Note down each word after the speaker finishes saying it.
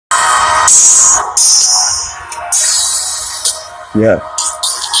Yeah,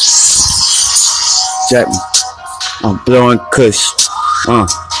 check me. I'm blowing kush.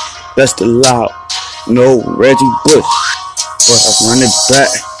 That's the loud. No Reggie Bush. But I run it back.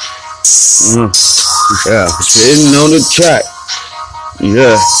 Yeah, sitting on the track.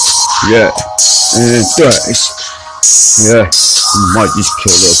 Yeah, and thrice. Yeah, might just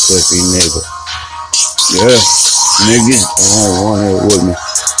kill a pussy nigga. Yeah, niggas don't want it with me.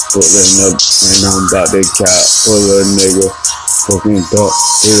 Pulling up and I'm about to cap. Pull a nigga. Fucking duck.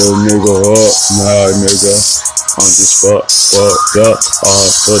 Hit a nigga up. Nah, nigga. I'm just fucked up. All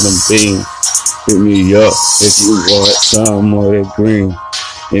for them beans. Hit me up if you want some of that green.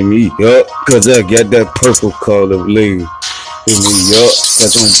 Hit me up, cause I got that purple color lean. Hit me up,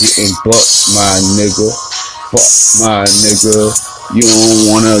 cause I'm getting bucks, my nigga. Fuck my nigga. You don't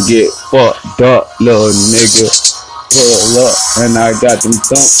wanna get fucked up, little nigga. Pull up, and I got them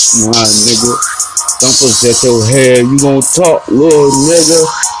thumps, my nigga. Thumpers at your head, you gon' talk, little nigga.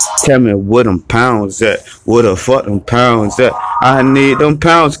 Tell me where them pounds at? Where the fuck them pounds at? I need them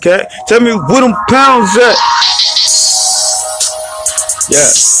pounds, cat. Tell me where them pounds at?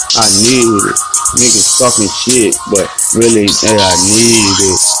 Yeah, I need it. Niggas talking shit, but really, hey, I need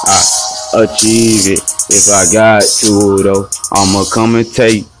it. I achieve it. If I got to, though, I'ma come and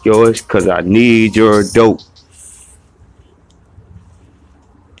take yours, cause I need your dope.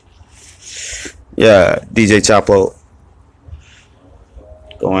 Yeah, DJ Chapo.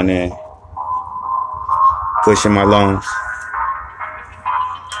 Going in. Pushing my lungs.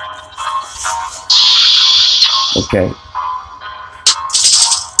 Okay.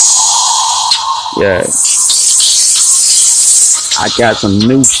 Yeah. I got some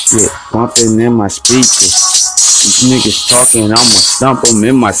new shit bumping in my speakers. These niggas talking, I'ma stomp them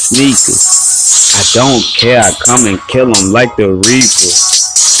in my sneakers. I don't care, I come and kill them like the Reaper.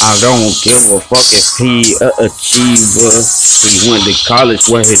 I don't give a fuck if he a achiever. He went to college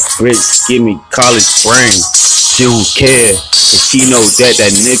where his bitch give me college brain. She don't care, cause she know that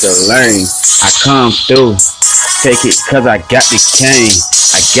nigga lame. I come through, take it cause I got the cane.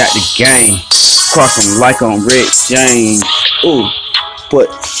 I got the game, cross him like on Rick James. Ooh, put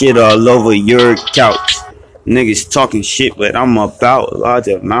shit all over your couch. Niggas talking shit, but I'm about large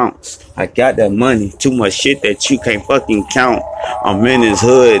amounts. I got that money, too much shit that you can't fucking count. I'm in his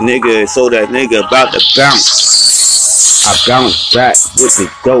hood, nigga, so that nigga about to bounce. I bounce back with the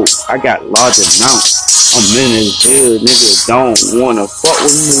dope, I got large amounts. I'm in his hood, nigga don't wanna fuck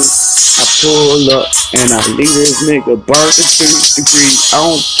with me. I pull up and I leave this nigga burn to 2 degrees. I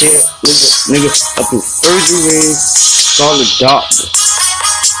don't care, nigga up in surgery. Call the doctor,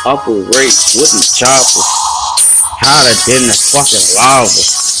 operate with the chopper. Hotter than the fucking lava.